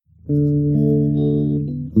The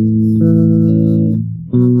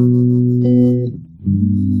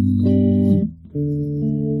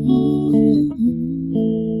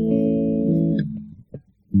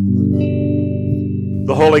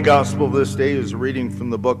Holy Gospel this day is a reading from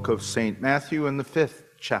the book of St. Matthew in the 5th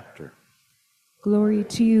chapter. Glory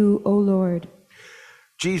to you, O Lord.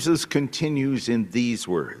 Jesus continues in these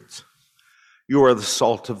words, "You are the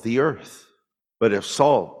salt of the earth, but if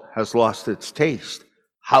salt has lost its taste,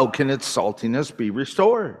 how can its saltiness be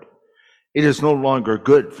restored? It is no longer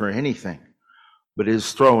good for anything, but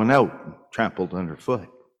is thrown out and trampled underfoot.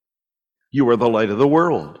 You are the light of the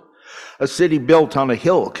world. A city built on a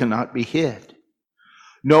hill cannot be hid.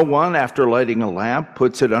 No one, after lighting a lamp,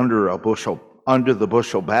 puts it under the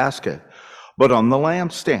bushel basket, but on the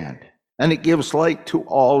lampstand, and it gives light to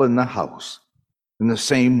all in the house. In the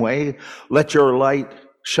same way, let your light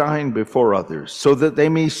shine before others, so that they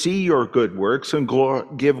may see your good works and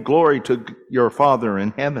give glory to your Father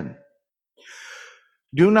in heaven.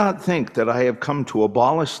 Do not think that I have come to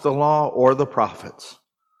abolish the law or the prophets.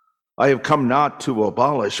 I have come not to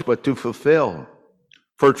abolish, but to fulfill.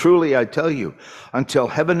 For truly I tell you, until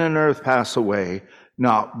heaven and earth pass away,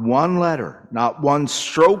 not one letter, not one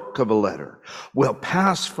stroke of a letter will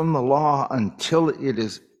pass from the law until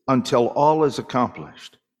all is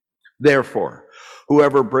accomplished. Therefore,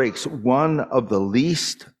 whoever breaks one of the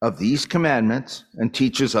least of these commandments and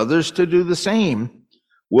teaches others to do the same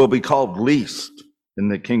will be called least in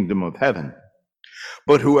the kingdom of heaven.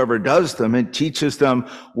 But whoever does them and teaches them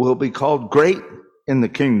will be called great in the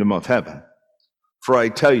kingdom of heaven. For I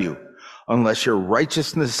tell you, unless your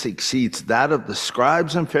righteousness exceeds that of the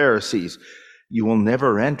scribes and Pharisees, you will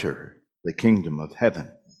never enter the kingdom of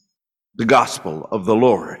heaven." The gospel of the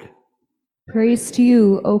Lord. Praise to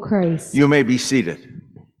you, O Christ. You may be seated.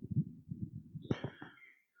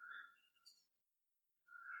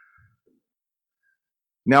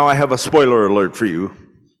 Now I have a spoiler alert for you.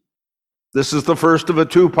 This is the first of a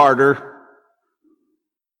two-parter.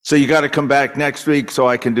 So you got to come back next week so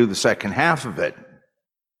I can do the second half of it.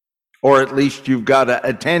 Or at least you've got to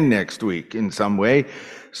attend next week in some way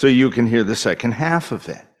so you can hear the second half of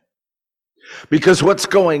it. Because what's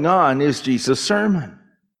going on is Jesus' sermon.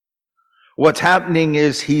 What's happening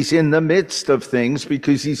is he's in the midst of things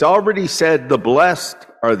because he's already said the blessed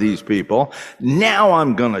are these people. Now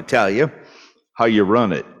I'm going to tell you how you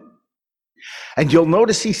run it. And you'll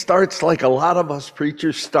notice he starts like a lot of us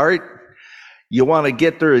preachers start. You want to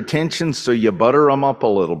get their attention, so you butter them up a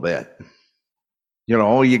little bit. You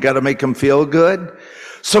know, you got to make them feel good.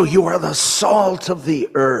 So you are the salt of the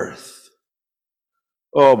earth.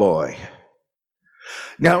 Oh boy.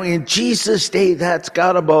 Now in Jesus' day, that's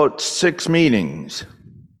got about 6 meanings.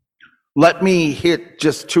 Let me hit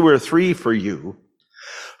just 2 or 3 for you.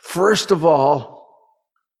 First of all,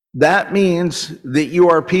 that means that you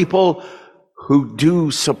are people who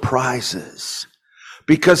do surprises.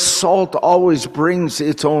 Because salt always brings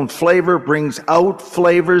its own flavor, brings out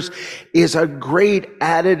flavors, is a great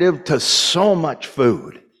additive to so much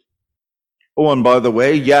food. Oh, and by the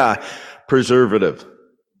way, preservative.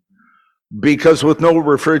 Because with no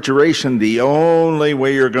refrigeration, the only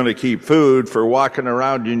way you're going to keep food for walking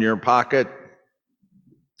around in your pocket,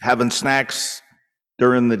 having snacks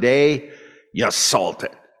during the day, you salt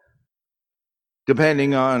it.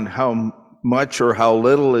 Depending on how much or how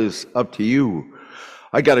little is up to you.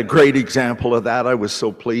 I got a great example of that. I was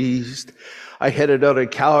so pleased. I headed out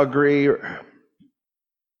of Calgary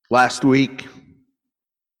last week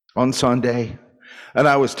on Sunday, and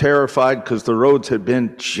I was terrified because the roads had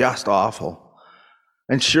been just awful.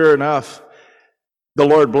 And sure enough, the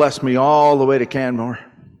Lord blessed me all the way to Canmore.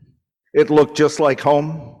 It looked just like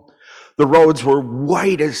home. The roads were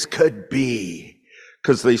white as could be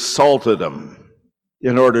because they salted them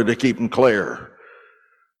in order to keep them clear.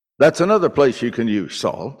 That's another place you can use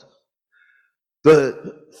salt.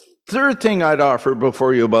 The third thing I'd offer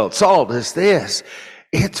before you about salt is this.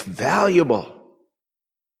 It's valuable.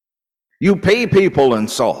 You pay people in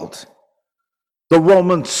salt. The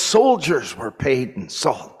Roman soldiers were paid in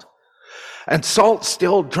salt. And salt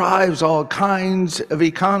still drives all kinds of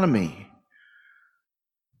economy.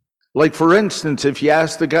 Like, for instance, if you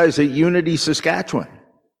ask the guys at Unity, Saskatchewan,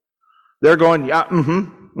 they're going,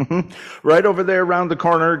 right over there around the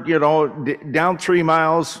corner, down 3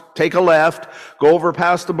 miles, take a left, go over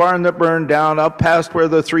past the barn that burned down, up past where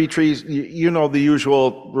the 3 trees, you know the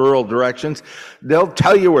usual rural directions. They'll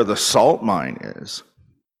tell you where the salt mine is.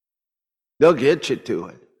 They'll get you to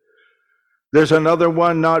it. There's another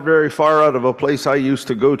one not very far out of a place I used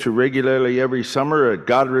to go to regularly every summer at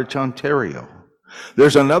Goderich, Ontario.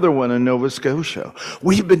 There's another one in Nova Scotia.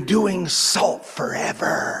 We've been doing salt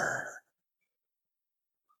forever.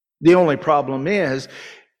 The only problem is,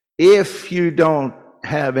 if you don't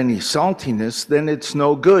have any saltiness, then it's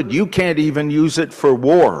no good. You can't even use it for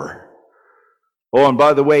war. Oh, and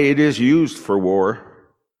by the way, it is used for war.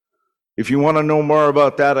 If you want to know more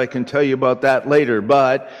about that, I can tell you about that later.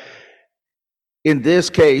 But in this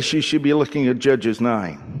case, you should be looking at Judges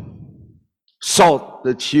 9. Salt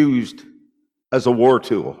that's used as a war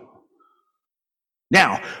tool.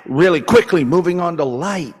 Now, really quickly, moving on to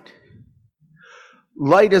light.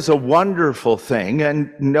 Light is a wonderful thing,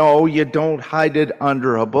 and no, you don't hide it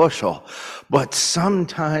under a bushel. But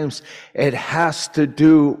sometimes it has to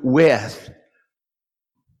do with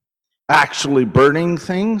actually burning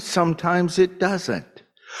things. Sometimes it doesn't.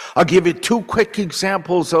 I'll give you two quick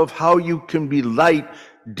examples of how you can be light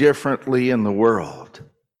differently in the world.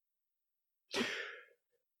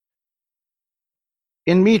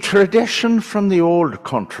 In me tradition from the old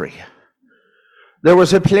country, there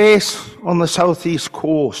was a place on the southeast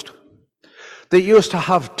coast that used to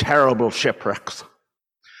have terrible shipwrecks.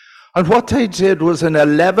 And what they did was in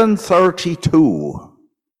 1132,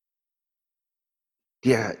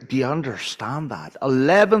 do you understand that?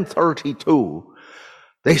 1132,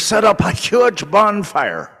 they set up a huge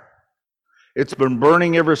bonfire. It's been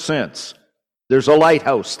burning ever since. There's a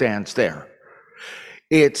lighthouse stands there.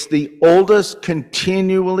 It's the oldest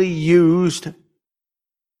continually used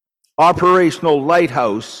operational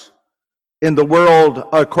lighthouse in the world,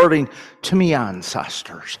 according to my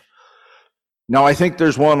ancestors. Now, I think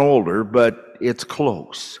there's one older, but it's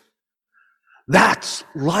close. That's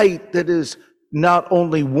light that is not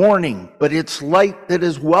only warning, but it's light that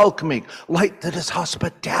is welcoming, light that is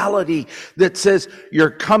hospitality, that says you're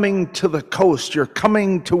coming to the coast, you're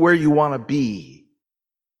coming to where you want to be.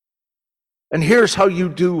 And here's how you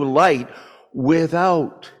do light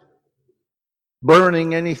without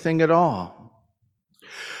burning anything at all.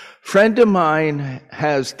 Friend of mine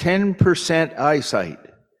has 10% eyesight.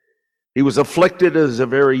 He was afflicted as a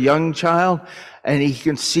very young child, and he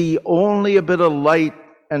can see only a bit of light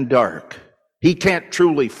and dark. He can't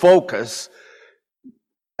truly focus,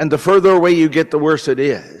 and the further away you get, the worse it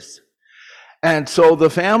is. And so the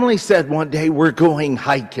family said one day, we're going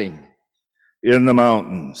hiking in the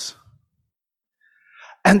mountains.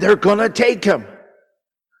 And they're going to take him.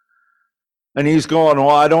 And he's going,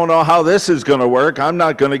 well, I don't know how this is going to work. I'm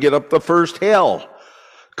not going to get up the first hill.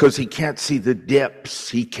 Because he can't see the dips.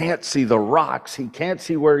 He can't see the rocks. He can't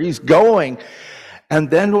see where he's going.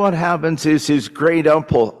 And then what happens is his great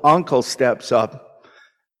uncle steps up.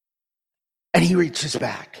 And he reaches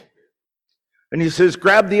back. And he says,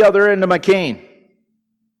 grab the other end of my cane.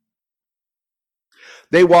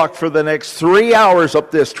 They walk for the next 3 hours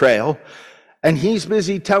up this trail. And he's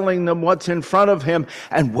busy telling them what's in front of him.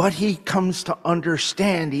 And what he comes to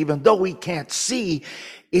understand, even though he can't see,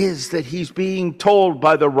 is that he's being told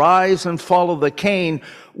by the rise and fall of the cane,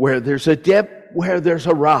 where there's a dip, where there's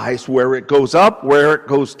a rise, where it goes up, where it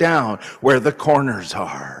goes down, where the corners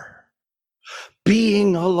are.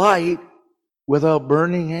 Being a light without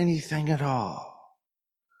burning anything at all.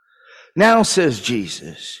 Now, says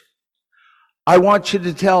Jesus, I want you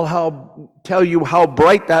to tell you how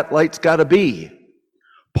bright that light's got to be.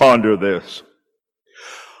 Ponder this.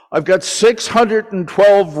 I've got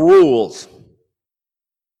 612 rules.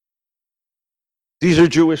 These are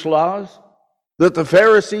Jewish laws that the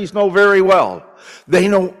Pharisees know very well. They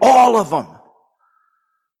know all of them.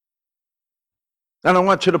 And I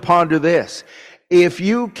want you to ponder this. If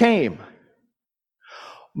you came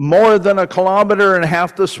more than 1.5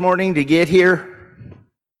 kilometers this morning to get here,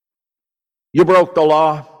 you broke the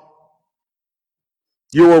law.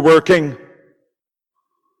 You were working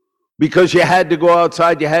because you had to go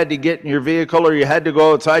outside, you had to get in your vehicle, or you had to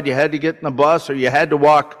go outside, you had to get in the bus, or you had to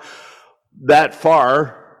walk that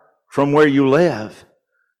far from where you live.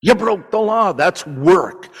 You broke the law. That's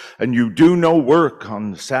work. And you do no work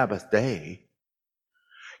on the Sabbath day.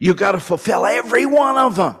 You got to fulfill every one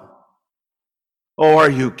of them. Oh, are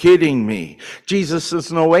you kidding me? Jesus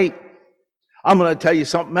says, no, wait. I'm going to tell you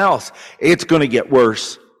something else. It's going to get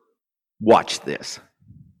worse. Watch this.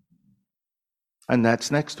 And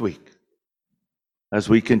that's next week as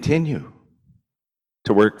we continue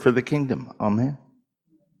to work for the kingdom. Amen.